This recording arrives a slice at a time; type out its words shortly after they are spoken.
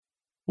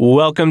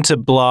Welcome to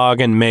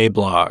Blog and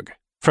Mayblog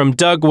from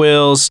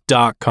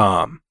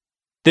DougWills.com.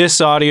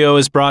 This audio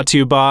is brought to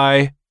you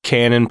by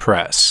Canon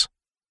Press.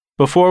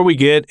 Before we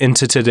get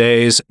into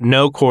today's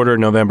No Quarter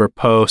November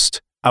post,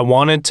 I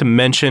wanted to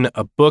mention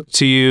a book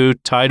to you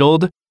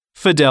titled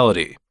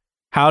Fidelity: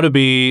 How to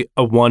Be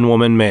a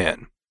One-Woman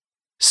Man.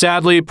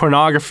 Sadly,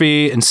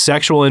 pornography and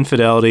sexual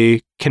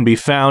infidelity can be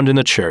found in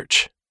the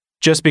church.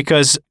 Just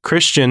because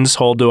Christians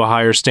hold to a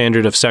higher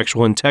standard of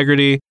sexual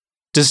integrity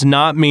does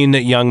not mean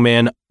that young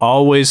men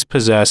always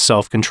possess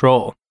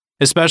self-control,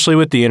 especially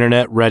with the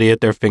internet ready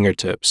at their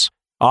fingertips.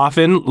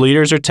 Often,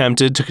 leaders are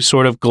tempted to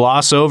sort of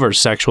gloss over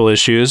sexual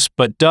issues,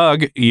 but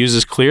Doug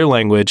uses clear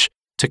language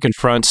to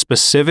confront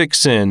specific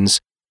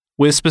sins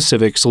with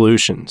specific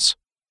solutions.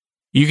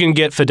 You can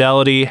get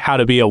Fidelity: How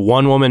to Be a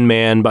One-Woman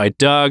Man by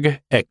Doug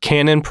at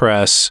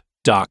canonpress.com.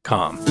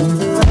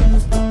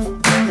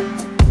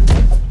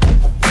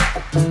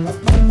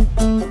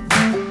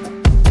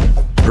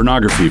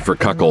 Pornography for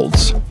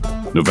Cuckolds,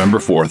 November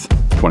 4th,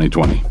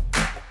 2020.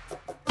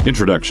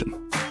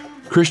 Introduction.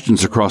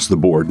 Christians across the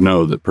board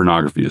know that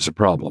pornography is a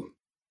problem.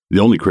 The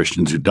only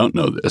Christians who don't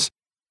know this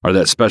are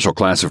that special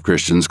class of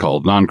Christians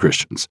called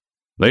non-Christians.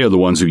 They are the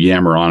ones who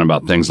yammer on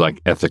about things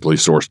like ethically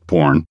sourced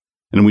porn,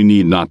 and we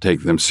need not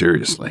take them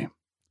seriously.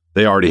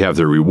 They already have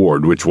their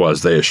reward, which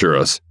was, they assure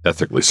us,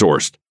 ethically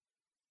sourced.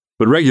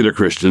 But regular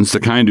Christians,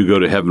 the kind who go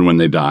to heaven when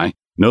they die,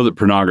 know that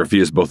pornography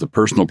is both a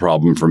personal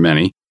problem for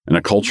many and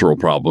a cultural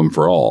problem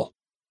for all.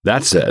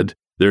 That said,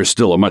 there is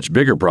still a much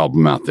bigger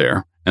problem out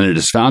there, and it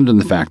is found in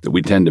the fact that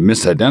we tend to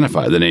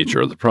misidentify the nature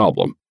of the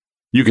problem.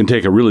 You can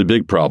take a really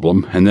big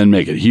problem and then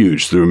make it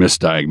huge through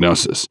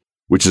misdiagnosis,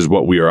 which is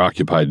what we are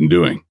occupied in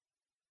doing.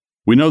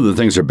 We know that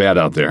things are bad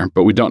out there,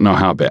 but we don't know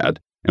how bad,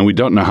 and we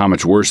don't know how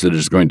much worse it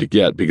is going to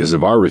get because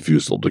of our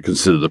refusal to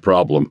consider the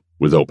problem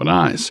with open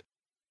eyes.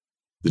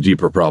 The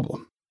deeper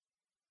problem.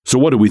 So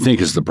what do we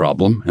think is the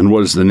problem, and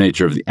what is the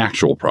nature of the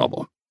actual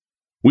problem?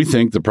 We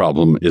think the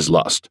problem is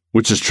lust,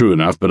 which is true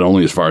enough, but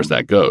only as far as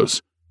that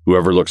goes.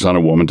 Whoever looks on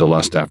a woman to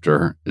lust after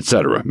her,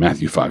 etc.,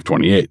 Matthew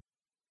 5:28.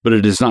 But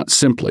it is not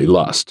simply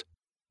lust.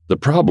 The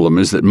problem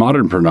is that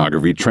modern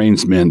pornography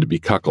trains men to be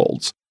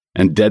cuckolds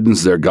and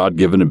deadens their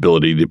God-given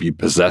ability to be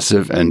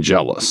possessive and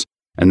jealous,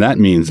 and that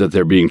means that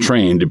they're being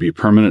trained to be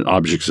permanent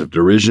objects of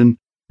derision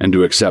and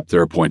to accept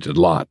their appointed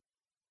lot.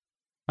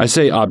 I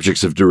say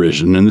objects of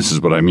derision, and this is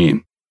what I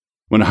mean.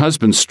 When a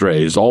husband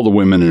strays, all the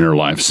women in her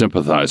life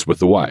sympathize with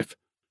the wife.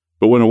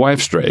 But when a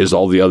wife strays,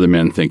 all the other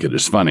men think it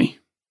is funny.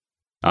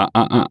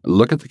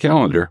 Look at the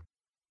calendar.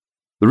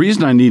 The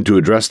reason I need to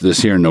address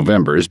this here in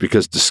November is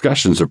because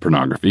discussions of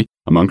pornography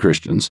among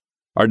Christians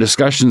are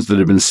discussions that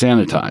have been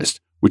sanitized,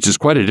 which is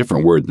quite a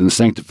different word than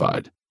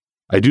sanctified.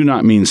 I do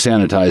not mean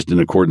sanitized in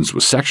accordance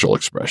with sexual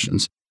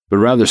expressions, but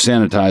rather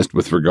sanitized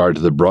with regard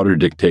to the broader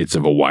dictates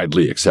of a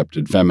widely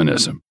accepted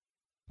feminism.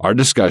 Our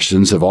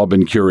discussions have all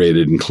been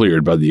curated and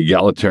cleared by the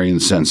egalitarian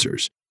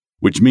censors,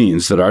 which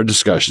means that our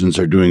discussions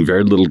are doing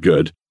very little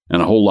good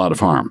and a whole lot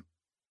of harm.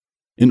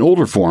 In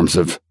older forms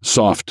of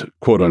soft,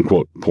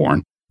 quote-unquote,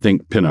 porn,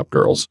 think pinup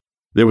girls,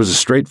 there was a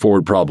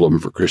straightforward problem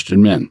for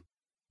Christian men.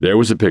 There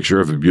was a picture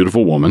of a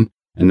beautiful woman,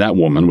 and that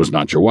woman was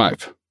not your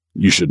wife.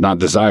 You should not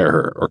desire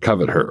her, or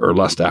covet her, or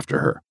lust after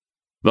her.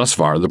 Thus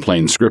far, the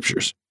plain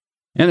scriptures.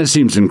 And it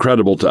seems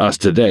incredible to us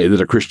today that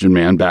a Christian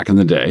man back in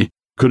the day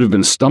could have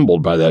been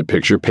stumbled by that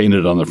picture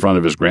painted on the front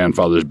of his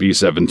grandfather's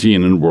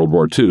B-17 in World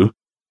War II,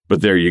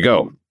 but there you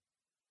go.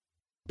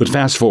 But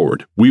fast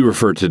forward, we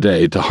refer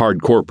today to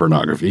hardcore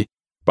pornography,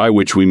 by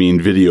which we mean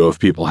video of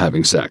people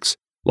having sex,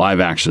 live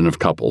action of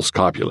couples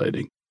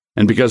copulating.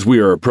 And because we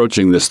are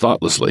approaching this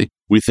thoughtlessly,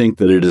 we think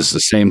that it is the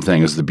same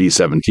thing as the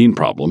B-17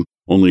 problem,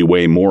 only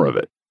way more of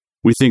it.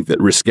 We think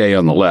that risque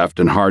on the left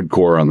and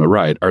hardcore on the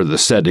right are the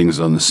settings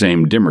on the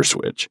same dimmer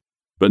switch.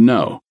 But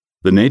no,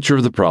 the nature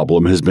of the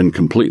problem has been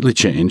completely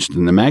changed,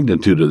 and the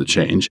magnitude of the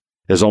change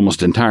has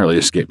almost entirely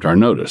escaped our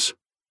notice.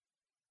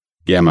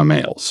 Gamma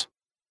males.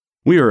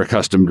 We are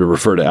accustomed to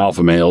refer to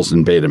alpha males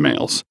and beta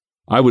males.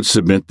 I would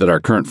submit that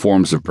our current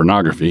forms of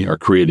pornography are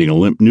creating a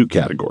limp new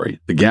category,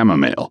 the gamma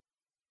male.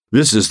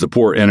 This is the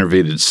poor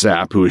enervated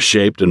sap who is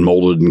shaped and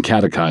molded and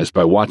catechized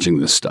by watching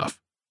this stuff.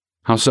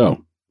 How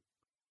so?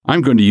 I'm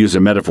going to use a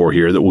metaphor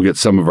here that will get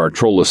some of our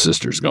trollless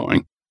sisters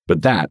going,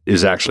 but that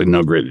is actually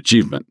no great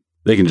achievement.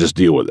 They can just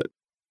deal with it.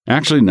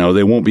 Actually, no,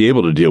 they won't be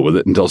able to deal with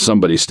it until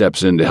somebody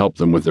steps in to help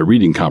them with their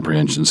reading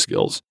comprehension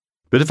skills.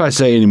 But if I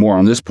say any more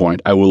on this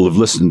point, I will have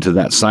listened to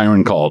that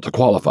siren call to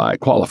qualify.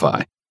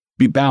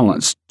 Be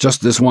balanced,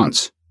 just this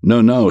once.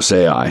 No,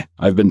 say I.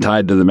 I've been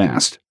tied to the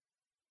mast.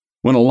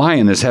 When a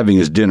lion is having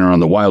his dinner on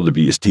the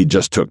wildebeest he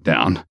just took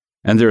down,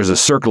 and there is a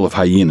circle of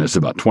hyenas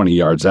about 20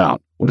 yards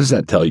out, what does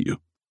that tell you?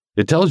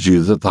 It tells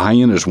you that the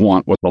hyenas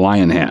want what the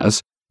lion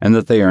has, and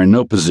that they are in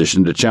no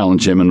position to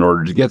challenge him in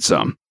order to get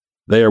some.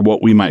 They are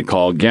what we might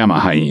call gamma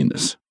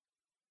hyenas.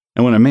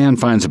 And when a man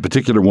finds a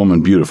particular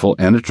woman beautiful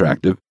and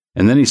attractive,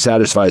 and then he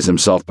satisfies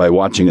himself by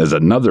watching as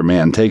another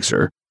man takes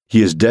her,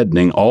 he is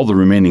deadening all the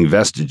remaining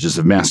vestiges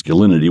of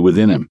masculinity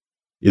within him.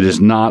 It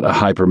is not a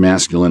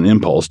hypermasculine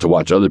impulse to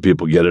watch other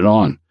people get it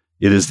on.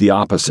 It is the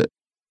opposite.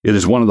 It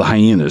is one of the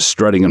hyenas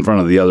strutting in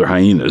front of the other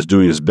hyenas,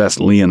 doing his best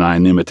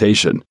leonine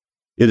imitation.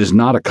 It is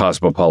not a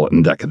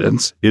cosmopolitan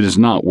decadence. It is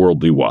not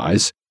worldly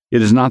wise.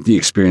 It is not the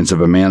experience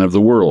of a man of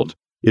the world.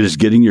 It is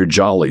getting your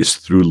jollies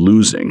through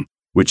losing,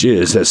 which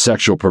is, as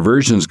sexual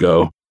perversions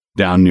go,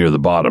 down near the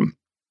bottom.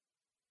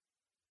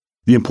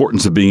 The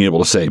importance of being able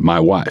to say, my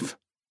wife.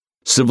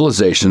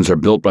 Civilizations are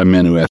built by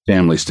men who have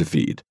families to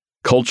feed.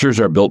 Cultures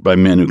are built by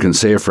men who can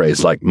say a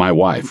phrase like, my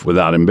wife,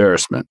 without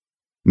embarrassment.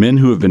 Men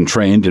who have been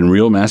trained in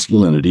real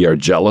masculinity are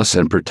jealous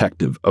and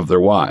protective of their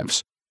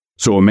wives.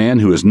 So a man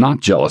who is not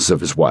jealous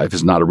of his wife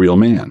is not a real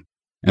man.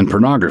 And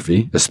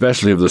pornography,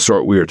 especially of the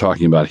sort we are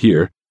talking about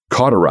here,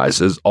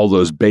 cauterizes all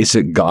those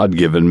basic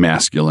God-given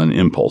masculine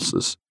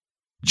impulses.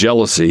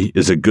 Jealousy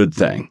is a good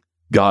thing.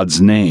 God's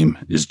name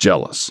is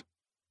jealous.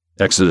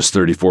 Exodus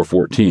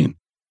 34:14.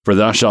 For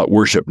thou shalt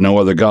worship no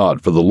other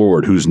God, for the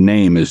Lord, whose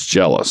name is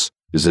jealous,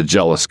 is a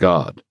jealous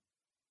God.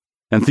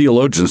 And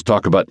theologians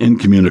talk about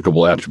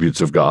incommunicable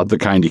attributes of God, the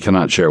kind he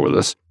cannot share with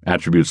us,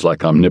 attributes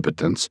like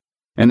omnipotence,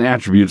 and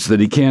attributes that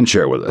he can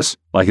share with us,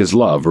 like his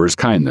love or his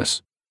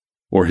kindness,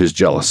 or his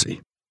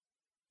jealousy.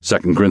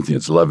 2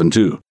 Corinthians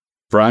 11:2.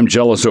 For I am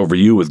jealous over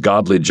you with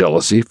godly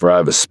jealousy, for I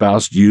have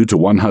espoused you to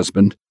one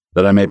husband,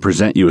 that I may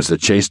present you as a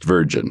chaste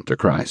virgin to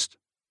Christ.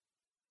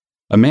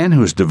 A man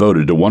who is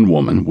devoted to one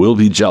woman will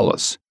be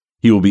jealous.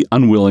 He will be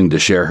unwilling to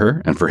share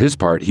her, and for his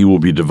part, he will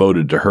be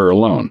devoted to her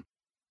alone.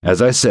 As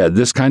I said,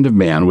 this kind of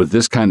man with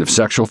this kind of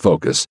sexual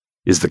focus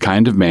is the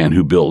kind of man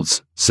who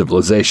builds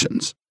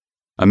civilizations.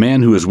 A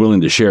man who is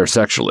willing to share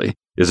sexually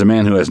is a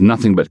man who has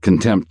nothing but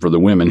contempt for the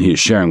women he is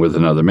sharing with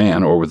another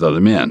man or with other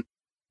men.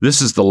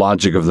 This is the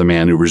logic of the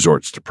man who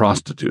resorts to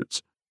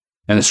prostitutes.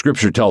 And as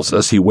Scripture tells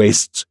us, he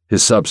wastes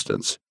his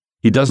substance.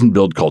 He doesn't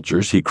build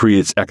cultures, he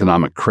creates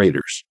economic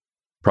craters.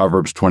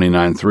 Proverbs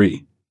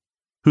 29:3.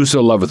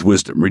 Whoso loveth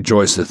wisdom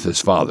rejoiceth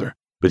his father,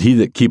 but he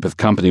that keepeth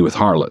company with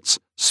harlots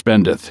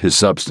spendeth his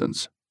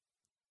substance.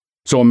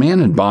 So a man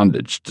in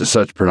bondage to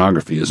such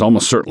pornography is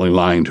almost certainly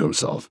lying to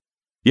himself.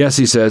 Yes,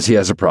 he says he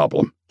has a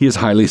problem. He is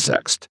highly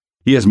sexed.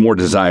 He has more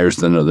desires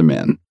than other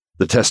men.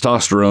 The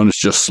testosterone is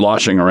just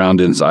sloshing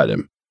around inside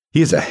him.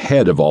 He is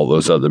ahead of all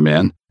those other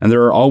men, and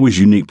there are always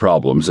unique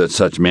problems that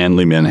such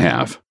manly men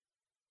have.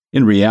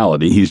 In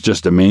reality, he's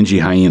just a mangy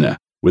hyena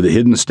with a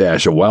hidden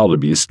stash of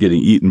wildebeests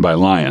getting eaten by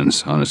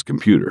lions on his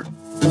computer.